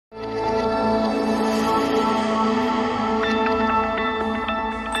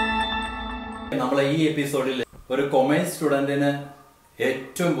ഈ എപ്പിസോഡിൽ ഒരു കൊമേഴ്സ് സ്റ്റുഡന്റിന്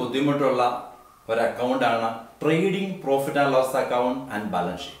ഏറ്റവും ബുദ്ധിമുട്ടുള്ള ഒരു അക്കൗണ്ടാണ് trading profit and loss account and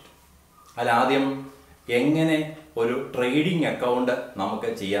balance sheet. അതിലാദ്യം എങ്ങനെ ഒരു ട്രേഡിംഗ് അക്കൗണ്ട് നമുക്ക്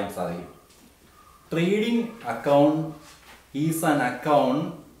ചെയ്യാൻ സാധിക്കും? Trading account is an account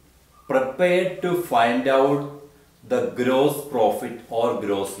prepared to find out the gross profit or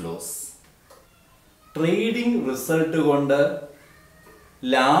gross loss. Trading result കൊണ്ട്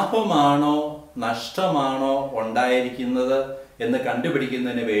ലാഭമാണോ നഷ്ടമാണോ ഉണ്ടായിരിക്കുന്നത് എന്ന്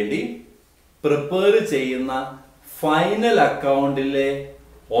കണ്ടുപിടിക്കുന്നതിന് വേണ്ടി പ്രിപ്പയർ ചെയ്യുന്ന ഫൈനൽ അക്കൗണ്ടിലെ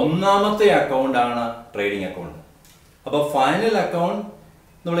ഒന്നാമത്തെ അക്കൗണ്ടാണ് ട്രേഡിംഗ് അക്കൗണ്ട്. അപ്പോൾ ഫൈനൽ അക്കൗണ്ട്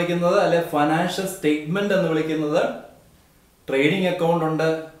എന്ന് വിളിക്കുന്നത് അല്ലെ ഫൈനാൻഷ്യൽ സ്റ്റേറ്റ്മെന്റ് എന്ന് വിളിക്കുന്നത് ട്രേഡിംഗ് അക്കൗണ്ട് ഉണ്ട്,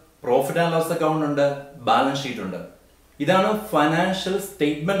 പ്രോഫിറ്റ് ആൻഡ് ലോസ് അക്കൗണ്ട് ഉണ്ട്, ബാലൻസ് ഷീറ്റ് ഉണ്ട്. ഇതാണ് ഫൈനാൻഷ്യൽ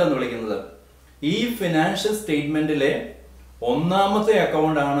സ്റ്റേറ്റ്മെന്റ് എന്ന് വിളിക്കുന്നത്. ഈ ഫിനാൻഷ്യൽ സ്റ്റേറ്റ്മെന്റിലെ ഒന്നാമത്തെ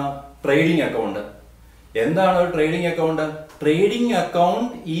അക്കൗണ്ട് ആണ് ട്രേഡിംഗ് അക്കൗണ്ട്. എന്താണ് ഒരു trading account? Trading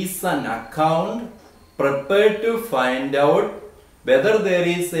account is an account prepared to find out whether there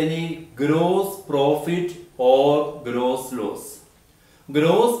is any gross profit or gross loss.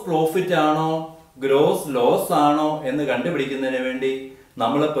 Gross profit ആണോ ഗ്രോസ് ലോസ് ആണോ എന്ന് കണ്ടുപിടിക്കുന്നതിന് വേണ്ടി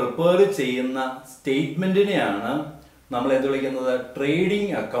നമ്മൾ പ്രിപ്പയർ ചെയ്യുന്ന സ്റ്റേറ്റ്മെന്റിനെയാണ് നമ്മൾ എന്ത് വിളിക്കുന്നത്?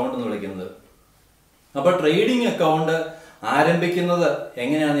 ട്രേഡിംഗ് അക്കൗണ്ട് എന്ന് വിളിക്കുന്നത്. അപ്പോൾ ട്രേഡിംഗ് അക്കൗണ്ട് ആരംഭിക്കുന്നത്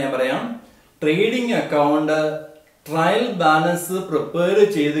എങ്ങനെയാണെന്ന് ഞാൻ പറയാം. Trading account trial balance prepare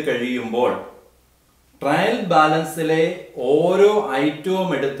ചെയ്ത് കഴിയുമ്പോൾ ട്രയൽ ബാലൻസിലെ ഓരോ ഐറ്റവും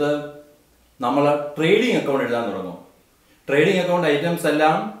എടുത്ത് നമ്മൾ ട്രേഡിംഗ് അക്കൗണ്ട് എഴുതാൻ തുടങ്ങും. ട്രേഡിംഗ് അക്കൗണ്ട് ഐറ്റംസ്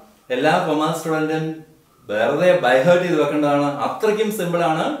എല്ലാം എല്ലാ കൊമേഴ്സ് സ്റ്റുഡന്റും വെറുതെ ബൈഹേർട്ട് ചെയ്ത് വെക്കേണ്ടതാണ്. അത്രയ്ക്കും സിമ്പിൾ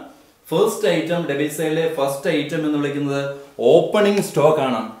ആണ്. ഫസ്റ്റ് ഐറ്റം, ഡെബിറ്റ് സൈഡിലെ ഫസ്റ്റ് ഐറ്റം എന്ന് വിളിക്കുന്നത് ഓപ്പണിംഗ് സ്റ്റോക്ക്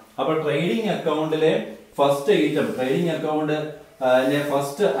ആണ്. അപ്പൊ ട്രേഡിംഗ് അക്കൗണ്ടിലെ first item, trading account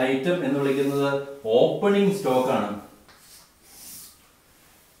first item എന്ന് വിളിക്കുന്നത് ഓപ്പണിംഗ് സ്റ്റോക്ക് ആണ്.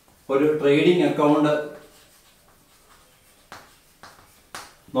 ഒരു ട്രേഡിംഗ് അക്കൗണ്ട്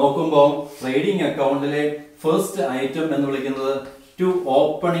നോക്കുമ്പോൾ ട്രേഡിംഗ് അക്കൗണ്ടിലെ ഫസ്റ്റ് ഐറ്റം എന്ന് വിളിക്കുന്നത് ടു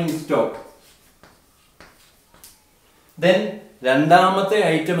ഓപ്പണിംഗ് സ്റ്റോക്ക്. ദെൻ രണ്ടാമത്തെ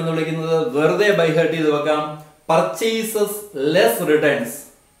ഐറ്റം എന്ന് വിളിക്കുന്നത് വെറുതെ ബൈഹേർട്ട് ചെയ്ത് വെക്കാം, പർച്ചേസസ് ലെസ് റിട്ടേൺസ്.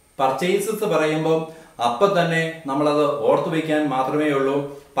 പർച്ചേസസ് പറയുമ്പോൾ അപ്പൊ തന്നെ നമ്മളത് ഓർത്തു വയ്ക്കാൻ മാത്രമേ ഉള്ളൂ.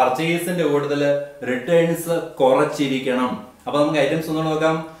 പർച്ചേസിന്റെ കൂടുതൽ റിട്ടേൺസ് കുറച്ചിരിക്കണം. അപ്പൊ നമുക്ക് ഐറ്റംസ് ഒന്ന്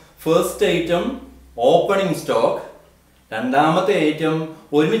നോക്കാം. ഫസ്റ്റ് ഐറ്റം ഓപ്പണിംഗ് സ്റ്റോക്ക്, രണ്ടാമത്തെ ഐറ്റം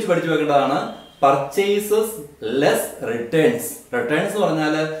ഒരുമിച്ച് പഠിച്ചു വെക്കേണ്ടതാണ് പർച്ചേസസ് ലെസ് റിട്ടേൺസ്. റിട്ടേൺസ്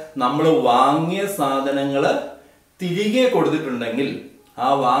പറഞ്ഞാൽ നമ്മൾ വാങ്ങിയ സാധനങ്ങൾ തിരികെ കൊടുത്തിട്ടുണ്ടെങ്കിൽ ആ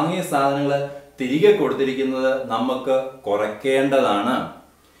വാങ്ങിയ സാധനങ്ങൾ തിരികെ കൊടുത്തിരിക്കുന്നത് നമുക്ക് കുറയ്ക്കേണ്ടതാണ്.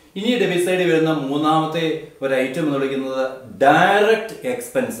 ഇനി ഡെബിറ്റ് സൈഡിൽ വരുന്ന മൂന്നാമത്തെ ഒരു ഐറ്റം എന്ന് വിളിക്കുന്നത് ഡയറക്റ്റ്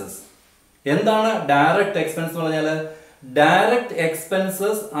എക്സ്പെൻസസ്. എന്താണ് ഡയറക്റ്റ് എക്സ്പെൻസ് എന്ന് പറഞ്ഞാൽ? Direct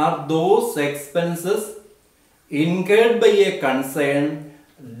expenses are those expenses incurred by a concern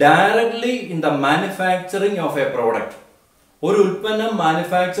directly in the manufacturing of a product. ഒരു ഉൽപ്പന്നം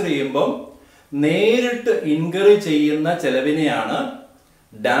മാനുഫാക്ചർ ചെയ്യുമ്പോൾ നേരിട്ട് ഇൻകർ ചെയ്യുന്ന ചെലവിനെയാണ്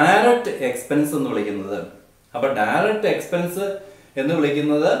ഡയറക്റ്റ് എക്സ്പെൻസ് എന്ന് വിളിക്കുന്നത്. അപ്പൊ ഡയറക്റ്റ് എക്സ്പെൻസ് എന്ന്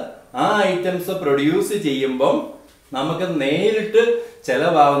വിളിക്കുന്നത് ആ ഐറ്റംസ് പ്രൊഡ്യൂസ് ചെയ്യുമ്പോൾ നമുക്ക് നേരിട്ട്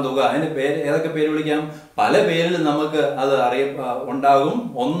ചെലവാകുന്ന തുക. അതിന് പേര് ഏതൊക്കെ പേര് വിളിക്കാം? പല പേരിൽ നമുക്ക് അത് ഉണ്ടാകും.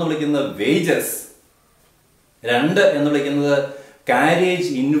 ഒന്ന് വിളിക്കുന്നത് വേജസ്, രണ്ട് എന്ന് വിളിക്കുന്നത് കാരേജ്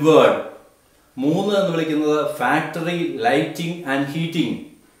ഇൻവേർഡ്, മൂന്ന് എന്ന് വിളിക്കുന്നത് ഫാക്ടറി ലൈറ്റിംഗ് ആൻഡ് ഹീറ്റിംഗ്,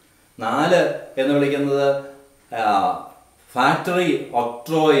 നാല് എന്ന് വിളിക്കുന്നത് factory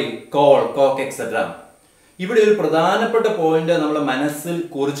octroi, call, coke etcetera. ഇവിടെ ഒരു പ്രധാനപ്പെട്ട പോയിന്റ് നമ്മൾ മനസ്സിൽ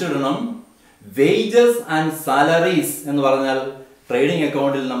കുറിച്ചിടണം. വേജസ് ആൻഡ് സാലറീസ് എന്ന് പറഞ്ഞാൽ ട്രേഡിംഗ്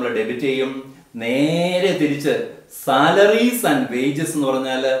അക്കൗണ്ടിൽ നമ്മൾ ഡെബിറ്റ് ചെയ്യും. നേരെ തിരിച്ച് സാലറീസ് ആൻഡ് വേജസ് എന്ന്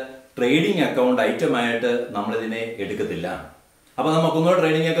പറഞ്ഞാൽ ട്രേഡിംഗ് അക്കൗണ്ട് ഐറ്റം ആയിട്ട് നമ്മൾ ഇതിനെ എടുക്കത്തില്ല. അപ്പൊ നമുക്കൊന്നുകൂടെ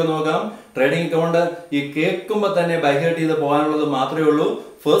ട്രേഡിംഗ് അക്കൗണ്ട് നോക്കാം. ട്രേഡിംഗ് അക്കൗണ്ട് ഈ കേൾക്കുമ്പോൾ തന്നെ ബൈഹേർട്ട് ചെയ്ത് പോകാനുള്ളത് മാത്രമേ ഉള്ളൂ.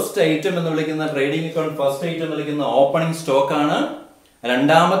 ഫസ്റ്റ് ഐറ്റം എന്ന് വിളിക്കുന്ന ട്രേഡിംഗ് അക്കൗണ്ട് ഫസ്റ്റ് ഐറ്റം എന്ന് വിളിക്കുന്ന ഓപ്പണിംഗ് സ്റ്റോക്ക് ആണ്.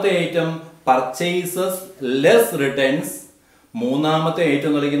 രണ്ടാമത്തെ ഐറ്റം പർച്ചേസസ് ലെസ് റിട്ടേൺസ്. മൂന്നാമത്തെ ഐറ്റം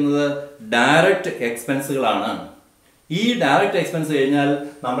എന്ന് വിളിക്കുന്നത് ഡയറക്റ്റ് എക്സ്പെൻസുകളാണ്. ഈ ഡയറക്റ്റ് എക്സ്പെൻസ് കഴിഞ്ഞാൽ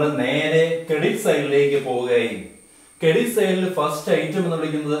നമ്മൾ നേരെ ക്രെഡിറ്റ് സൈഡിലേക്ക് പോവുകയും ക്രെഡിറ്റ് സൈഡിൽ ഫസ്റ്റ് ഐറ്റം എന്ന്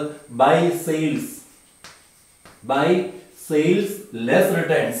വിളിക്കുന്നത് by sales. By sales less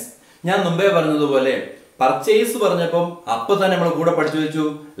returns. ഞാൻ മുമ്പേ പറഞ്ഞതുപോലെ പർച്ചേസ് പറഞ്ഞപ്പം അപ്പൊ തന്നെ നമ്മൾ കൂടെ പഠിച്ചു വെച്ചു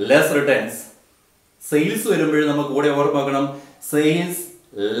ലെസ് റിട്ടേൺസ്. സെയിൽസ് വരുമ്പോഴും നമുക്ക് കൂടെ ഓർമ്മിക്കണം സെയിൽസ്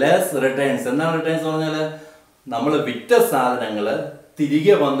ലെസ് റിട്ടേൺസ്. എന്താണ് റിട്ടേൺസ് പറഞ്ഞാൽ? നമ്മൾ വിറ്റ സാധനങ്ങൾ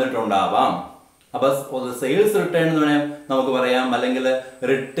തിരികെ വന്നിട്ടുണ്ടാവാം. അപ്പോൾ സെയിൽസ് റിട്ടേൺ എന്ന് വേണേൽ നമുക്ക് പറയാം, അല്ലെങ്കിൽ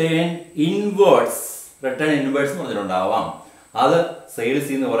റിട്ടേൺ ഇൻവേർട്സ് എന്ന് പറഞ്ഞിട്ടുണ്ടാവാം. അത്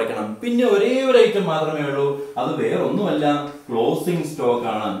സെയിൽസിൽ നിന്ന് കുറയ്ക്കണം. പിന്നെ ഒരേ ഒരു ഐറ്റം മാത്രമേ ഉള്ളൂ, അത് വേറെ ഒന്നുമല്ല, ക്ലോസിംഗ് സ്റ്റോക്ക്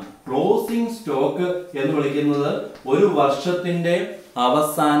ആണ്. ക്ലോസിംഗ് സ്റ്റോക്ക് എന്ന് വിളിക്കുന്നത് ഒരു വർഷത്തിന്റെ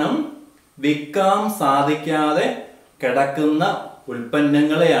അവസാനം വിൽക്കാൻ സാധിക്കാതെ കിടക്കുന്ന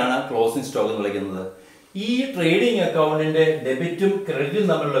ഉൽപ്പന്നങ്ങളെയാണ് ക്ലോസിംഗ് സ്റ്റോക്ക് എന്ന് വിളിക്കുന്നത്. ഈ ട്രേഡിംഗ് അക്കൗണ്ടിന്റെ ഡെബിറ്റും ക്രെഡിറ്റും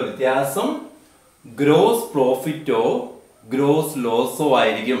തമ്മിലുള്ള വ്യത്യാസം ഗ്രോസ് പ്രോഫിറ്റോ ഗ്രോസ് ലോസോ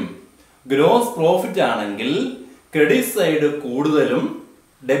ആയിരിക്കും. ഗ്രോസ് പ്രോഫിറ്റ് ആണെങ്കിൽ ക്രെഡിറ്റ് സൈഡ് കൂടുതലും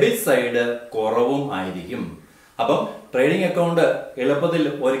ഡെബിറ്റ് സൈഡ് കുറവും ആയിരിക്കും. അപ്പം ട്രേഡിംഗ് അക്കൗണ്ട് എളുപ്പത്തിൽ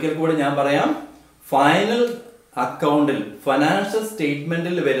ഒരിക്കൽ കൂടി ഞാൻ പറയാം. ഫൈനൽ അക്കൗണ്ടിൽ, ഫിനാൻഷ്യൽ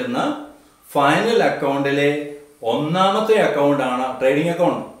സ്റ്റേറ്റ്മെന്റിൽ വരുന്ന ഫൈനൽ അക്കൗണ്ടിലെ ഒന്നാമത്തെ അക്കൗണ്ട് ആണ് ട്രേഡിംഗ്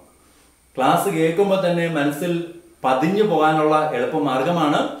അക്കൗണ്ട്. ക്ലാസ് കേൾക്കുമ്പോൾ തന്നെ മനസ്സിൽ പതിഞ്ഞു പോകാനുള്ള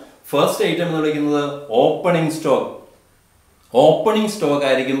എളുപ്പമാർഗമാണ്. ഫസ്റ്റ് ഐറ്റം എന്ന് വിളിക്കുന്നത് ഓപ്പണിംഗ് സ്റ്റോക്ക്. ഓപ്പണിംഗ് സ്റ്റോക്ക്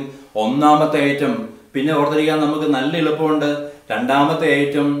ആയിരിക്കും ഒന്നാമത്തെ ഐറ്റം. പിന്നെ ഓർത്തിരിക്കാൻ നമുക്ക് നല്ല എളുപ്പമുണ്ട്. രണ്ടാമത്തെ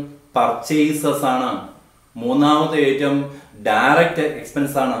ഐറ്റം പർച്ചേസസ് ആണ്. മൂന്നാമത്തെ ഐറ്റം ഡയറക്റ്റ്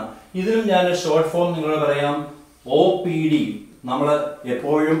എക്സ്പെൻസ് ആണ്. ഇതിലും ഞാൻ ഷോർട്ട് ഫോം നിങ്ങളോട് പറയാം, OPD. നമ്മൾ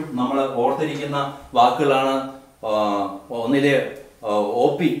എപ്പോഴും നമ്മൾ ഓർത്തിരിക്കുന്ന വാക്കുകളാണ്. ഒന്നിലെ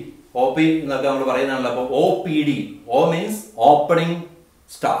OP എന്നൊക്കെ നമ്മൾ പറയുന്നതാണല്ലോ. അപ്പോൾ OPD, O means opening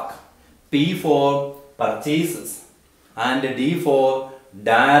stock, P four purchases and D four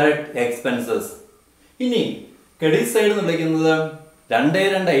direct expenses. ഇനി ക്രെഡിറ്റ് സൈഡ് എന്ന് വിളിക്കുന്നത്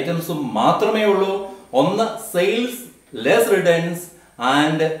രണ്ട് ഐറ്റംസും മാത്രമേ ഉള്ളൂ. ഒന്ന് sales less returns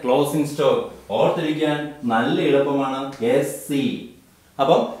and closing stock. ഓർത്തിരിക്കാൻ നല്ല എളുപ്പമാണ്, SC.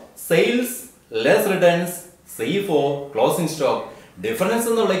 അപ്പം sales less returns, C four closing stock. Difference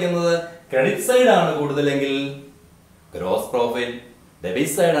എന്ന് വിളിക്കുന്നത് ക്രെഡിറ്റ് സൈഡ് ആണ് കൂടുതലെങ്കിൽ ഗ്രോസ് പ്രോഫിറ്റ്,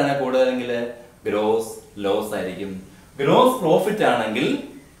 ഡെബിറ്റ് സൈഡ് ആണ് കൂടുതലെങ്കിൽ ഗ്രോസ് ലോസ് ആയിരിക്കും. ഗ്രോസ് പ്രോഫിറ്റ് ആണെങ്കിൽ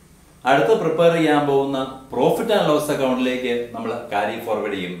അടുത്ത് പ്രിപ്പയർ ചെയ്യാൻ പോകുന്ന പ്രോഫിറ്റ് ആൻഡ് ലോസ് അക്കൗണ്ടിലേക്ക് നമ്മൾ ക്യാരി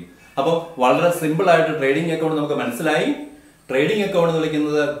ഫോർവേഡ് ചെയ്യും. അപ്പോൾ വളരെ സിമ്പിൾ ആയിട്ട് ട്രേഡിംഗ് അക്കൗണ്ട് നമുക്ക് മനസ്സിലായി. ട്രേഡിംഗ് അക്കൗണ്ട് എന്ന്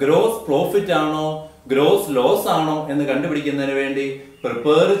വിളിക്കുന്നത് ഗ്രോസ് പ്രോഫിറ്റ് ആണോ ഗ്രോസ് ലോസ് ആണോ എന്ന് കണ്ടുപിടിക്കുന്നതിന് വേണ്ടി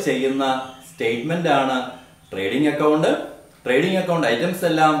പ്രിപ്പയർ ചെയ്യുന്ന സ്റ്റേറ്റ്മെന്റ് ആണ് trading account. Trading account items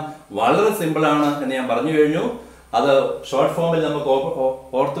എല്ലാം വളരെ സിമ്പിൾ ആണ് എന്ന് ഞാൻ പറഞ്ഞു കഴിഞ്ഞു. അത് ഷോർട്ട് ഫോമിൽ നമുക്ക്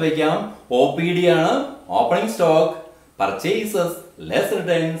ഓർത്തു വയ്ക്കാം. OPD ആണ്, opening stock, purchases less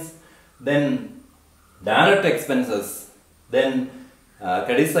returns, then direct expenses, then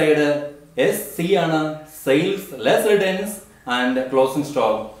credit side SC ആണ്, sales less returns and closing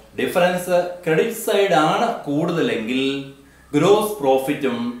stock. Difference credit side ആണ് കൂടുതലെങ്കിൽ ഗ്രോസ്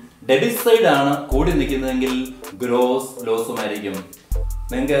പ്രോഫിറ്റും, ഡെബിറ്റ് സൈഡ് ആണ് കൂടി നിൽക്കുന്നതെങ്കിൽ ഗ്രോസ് ലോസും ആയിരിക്കും.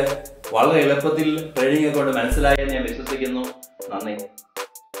 നിങ്ങൾക്ക് വളരെ എളുപ്പത്തിൽ ട്രേഡിംഗ് അക്കൗണ്ട് മനസ്സിലായെന്ന് ഞാൻ വിശ്വസിക്കുന്നു. നന്ദി.